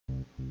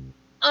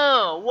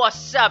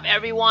What's up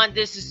everyone?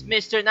 This is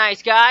Mr.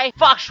 Nice Guy.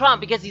 Fuck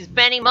Trump because he's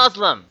banning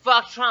Muslim.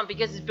 Fuck Trump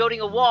because he's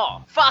building a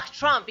wall. Fuck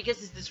Trump because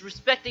he's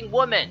disrespecting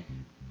women.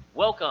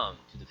 Welcome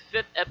to the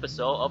 5th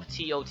episode of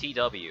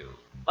TOTW.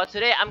 But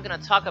today I'm gonna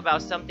talk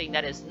about something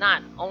that is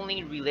not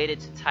only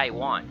related to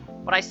Taiwan,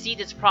 but I see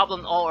this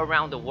problem all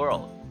around the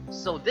world.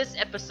 So this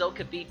episode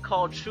could be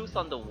called Truth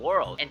on the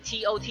World, and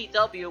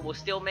TOTW will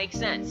still make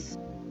sense.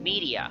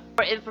 Media.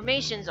 Our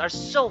informations are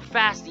so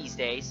fast these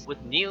days.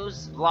 With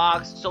news,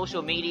 blogs,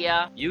 social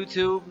media,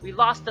 YouTube, we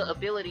lost the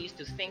abilities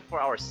to think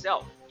for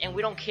ourselves. And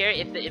we don't care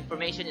if the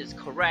information is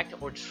correct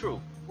or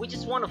true. We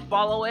just want to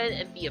follow it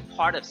and be a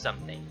part of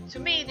something. To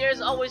me,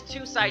 there's always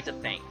two sides of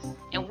things.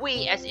 And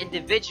we as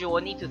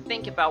individuals need to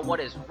think about what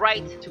is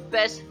right to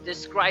best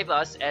describe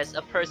us as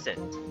a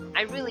person.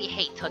 I really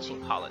hate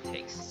touching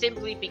politics,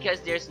 simply because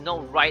there's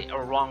no right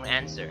or wrong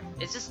answer.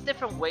 It's just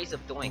different ways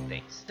of doing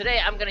things. Today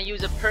I'm gonna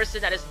use a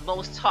person that is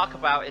most talked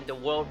about in the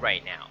world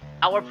right now.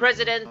 Our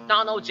president,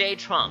 Donald J.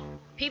 Trump.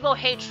 People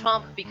hate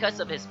Trump because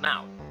of his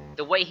mouth,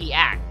 the way he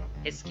acts.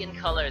 His skin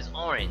color is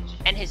orange,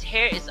 and his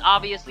hair is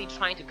obviously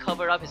trying to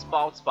cover up his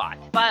bald spot.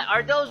 But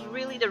are those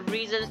really the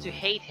reasons to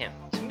hate him?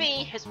 To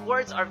me, his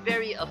words are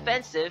very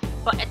offensive,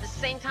 but at the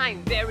same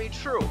time very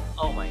true.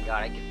 Oh my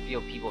god, I can feel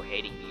people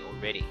hating me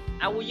already.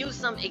 I will use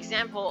some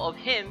example of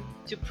him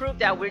to prove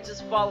that we're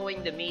just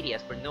following the media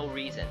for no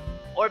reason,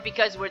 or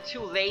because we're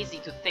too lazy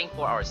to think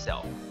for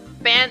ourselves.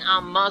 Ban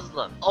on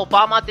Muslim.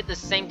 Obama did the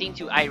same thing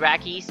to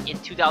Iraqis in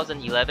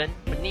 2011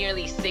 for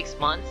nearly 6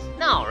 months.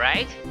 No,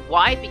 right?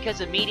 Why? Because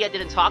the media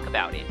didn't talk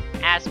about it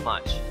as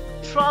much.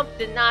 Trump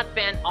did not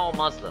ban all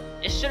Muslims.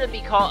 It shouldn't be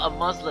called a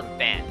Muslim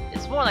ban.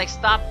 It's more like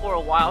stop for a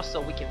while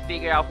so we can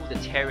figure out who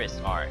the terrorists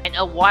are. And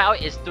a while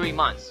is 3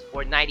 months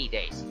or 90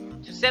 days.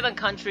 To 7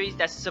 countries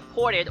that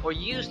supported or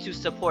used to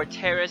support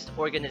terrorist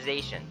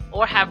organizations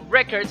or have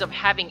records of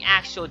having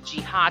actual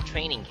jihad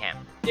training camp.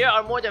 There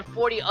are more than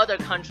 40 other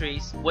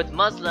countries with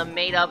Muslim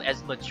made up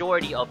as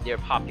majority of their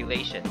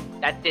population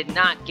that did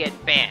not get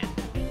banned.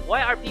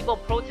 Why are people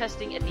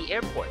protesting at the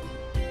airport?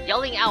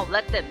 Yelling out,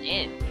 "Let them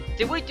in."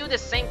 Did we do the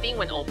same thing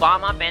when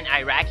Obama banned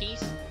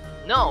Iraqis?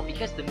 No,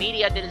 because the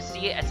media didn't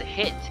see it as a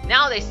hit.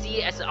 Now they see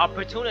it as an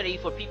opportunity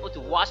for people to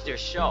watch their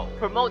show,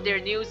 promote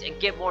their news and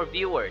get more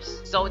viewers,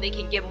 so they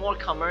can get more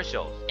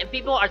commercials. And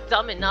people are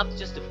dumb enough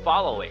just to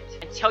follow it,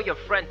 and tell your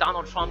friend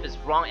Donald Trump is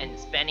wrong and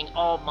is banning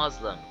all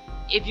Muslims.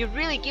 If you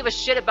really give a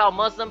shit about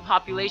Muslim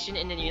population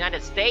in the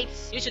United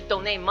States, you should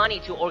donate money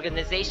to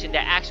organizations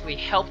that actually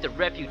help the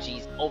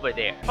refugees over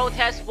there.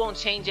 Protests won't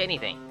change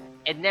anything.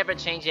 It never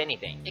changed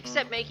anything,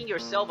 except making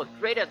yourself a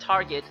greater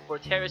target for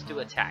terrorists to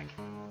attack.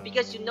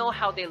 Because you know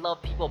how they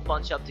love people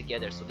bunch up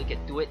together so they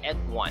can do it at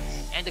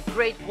once. And the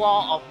Great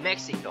Wall of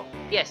Mexico.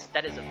 Yes,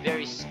 that is a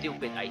very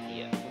stupid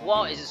idea. The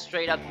wall is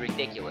straight up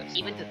ridiculous,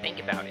 even to think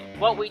about it.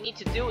 What we need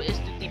to do is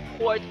to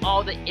deport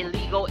all the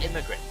illegal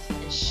immigrants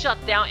and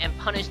shut down and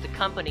punish the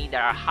company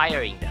that are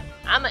hiring them.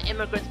 I'm an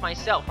immigrant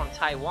myself from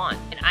Taiwan,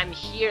 and I'm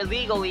here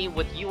legally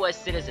with US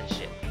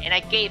citizenship. And I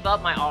gave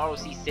up my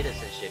ROC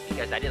citizenship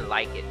because I didn't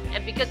like it.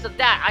 And because of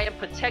that, I am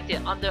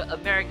protected under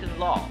American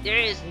law. There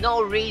is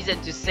no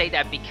reason to say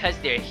that because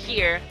they're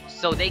here,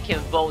 so they can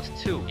vote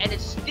too. And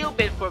it's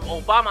stupid for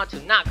Obama to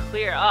not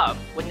clear up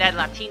when that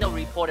Latino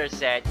reporter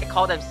said they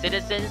call them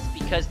citizens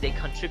because they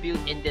contribute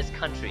in this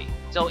country.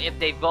 So if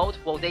they vote,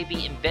 will they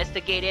be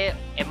investigated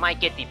and might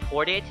get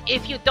deported?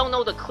 If you don't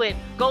know the clip,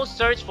 go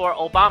search for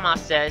Obama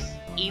says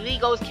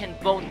illegals can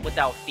vote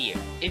without fear.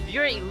 If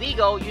you're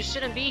illegal, you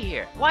shouldn't be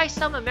here. Why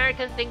some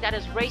Americans think that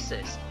is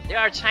racist? There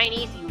are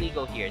Chinese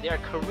illegal here. There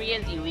are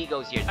Koreans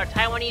illegals here. Our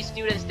Taiwanese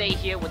students stay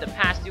here with a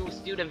past due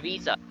student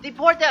visa.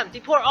 Deport them!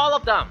 Deport all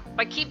of them!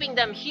 By keeping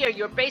them here,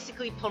 you're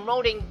basically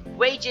promoting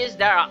wages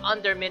that are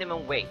under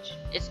minimum wage.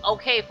 It's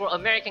okay for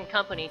American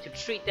company to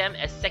treat them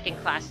as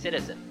second-class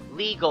citizens.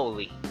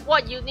 Legally.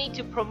 What you need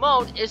to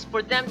promote is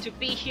for them to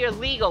be here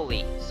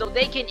legally, so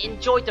they can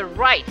enjoy the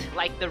right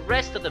like the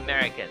rest of the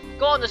Americans.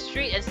 Go on the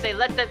street and say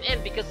let them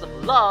in because of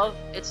love,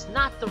 it's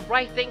not the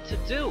right thing to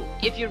do.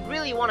 If you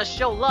really want to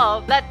show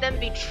love, let them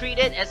be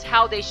treated as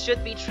how they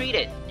should be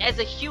treated, as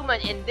a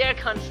human in their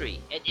country.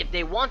 And if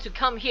they want to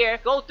come here,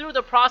 go through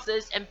the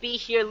process and be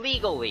here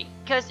legally,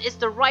 because it's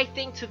the right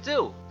thing to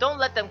do. Don't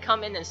let them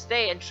come in and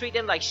stay and treat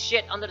them like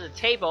shit under the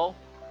table.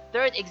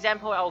 Third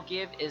example I'll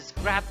give is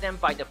grab them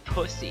by the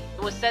pussy.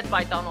 It was said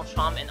by Donald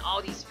Trump, and all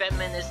these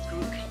feminist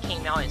groups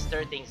came out and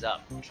stirred things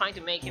up, trying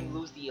to make him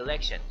lose the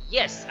election.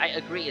 Yes, I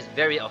agree it's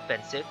very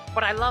offensive,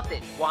 but I loved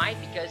it. Why?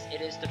 Because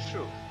it is the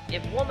truth.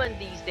 If women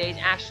these days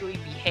actually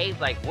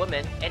behave like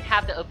women and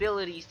have the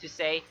abilities to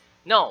say,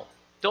 no,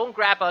 don't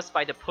grab us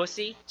by the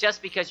pussy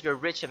just because you're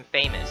rich and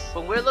famous.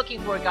 When we're looking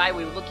for a guy,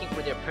 we're looking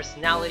for their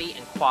personality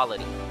and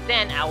quality.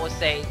 Then I will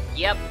say,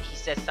 yep, he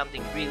said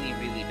something really,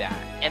 really bad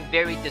and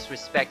very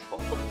disrespectful.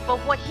 But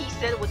what he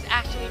said was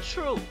actually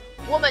true.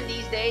 Women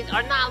these days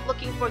are not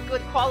looking for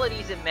good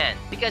qualities in men,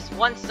 because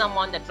once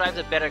someone that drives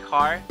a better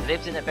car,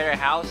 lives in a better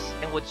house,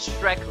 and would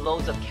shrek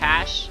loads of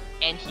cash,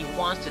 and he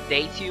wants to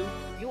date you,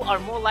 you are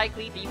more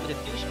likely to be with a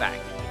douchebag.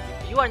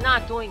 You are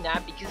not doing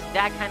that because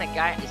that kind of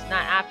guy is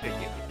not after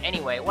you.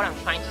 Anyway, what I'm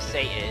trying to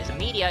say is the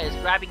media is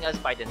grabbing us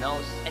by the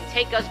nose and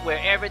take us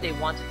wherever they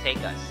want to take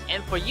us.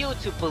 And for you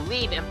to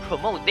believe and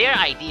promote their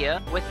idea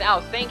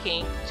without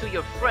thinking to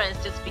your friends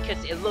just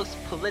because it looks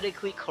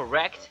politically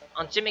correct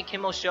on Jimmy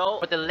Kimmel's show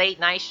or the late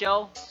night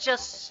show, it's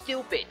just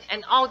stupid.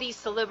 And all these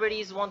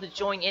celebrities want to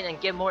join in and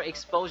get more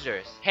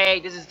exposures. Hey,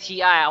 this is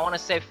T.I. I want to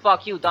say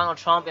fuck you, Donald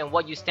Trump, and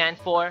what you stand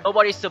for.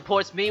 Nobody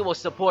supports me will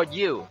support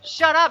you.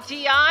 Shut up,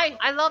 T.I.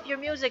 I love your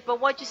music, but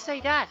why'd you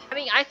say that? I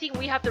mean, I think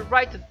we have the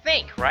right to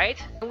think,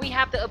 right? And we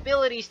have the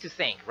abilities to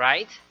think,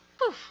 right?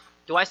 Oof.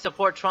 Do I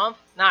support Trump?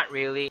 Not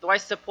really. Do I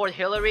support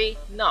Hillary?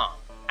 No.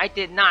 I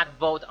did not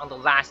vote on the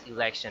last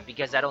election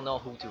because I don't know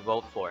who to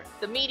vote for.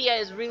 The media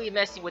is really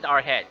messing with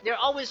our head. They're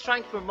always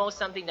trying to promote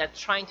something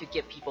that's trying to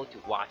get people to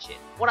watch it.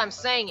 What I'm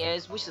saying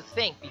is we should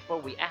think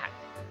before we act.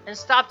 And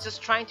stop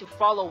just trying to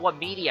follow what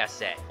media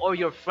said or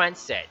your friends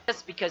said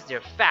just because they're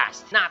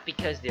fast, not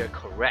because they're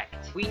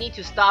correct. We need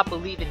to stop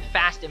believing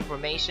fast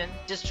information,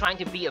 just trying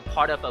to be a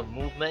part of a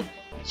movement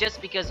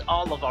just because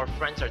all of our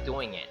friends are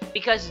doing it.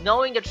 Because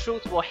knowing the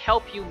truth will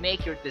help you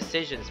make your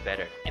decisions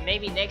better. And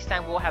maybe next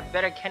time we'll have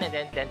better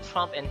candidates than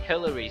Trump and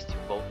Hillary's to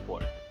vote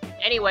for.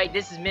 Anyway,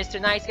 this is Mr.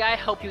 Nice Guy.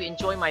 Hope you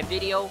enjoy my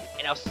video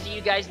and I'll see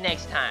you guys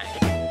next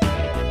time.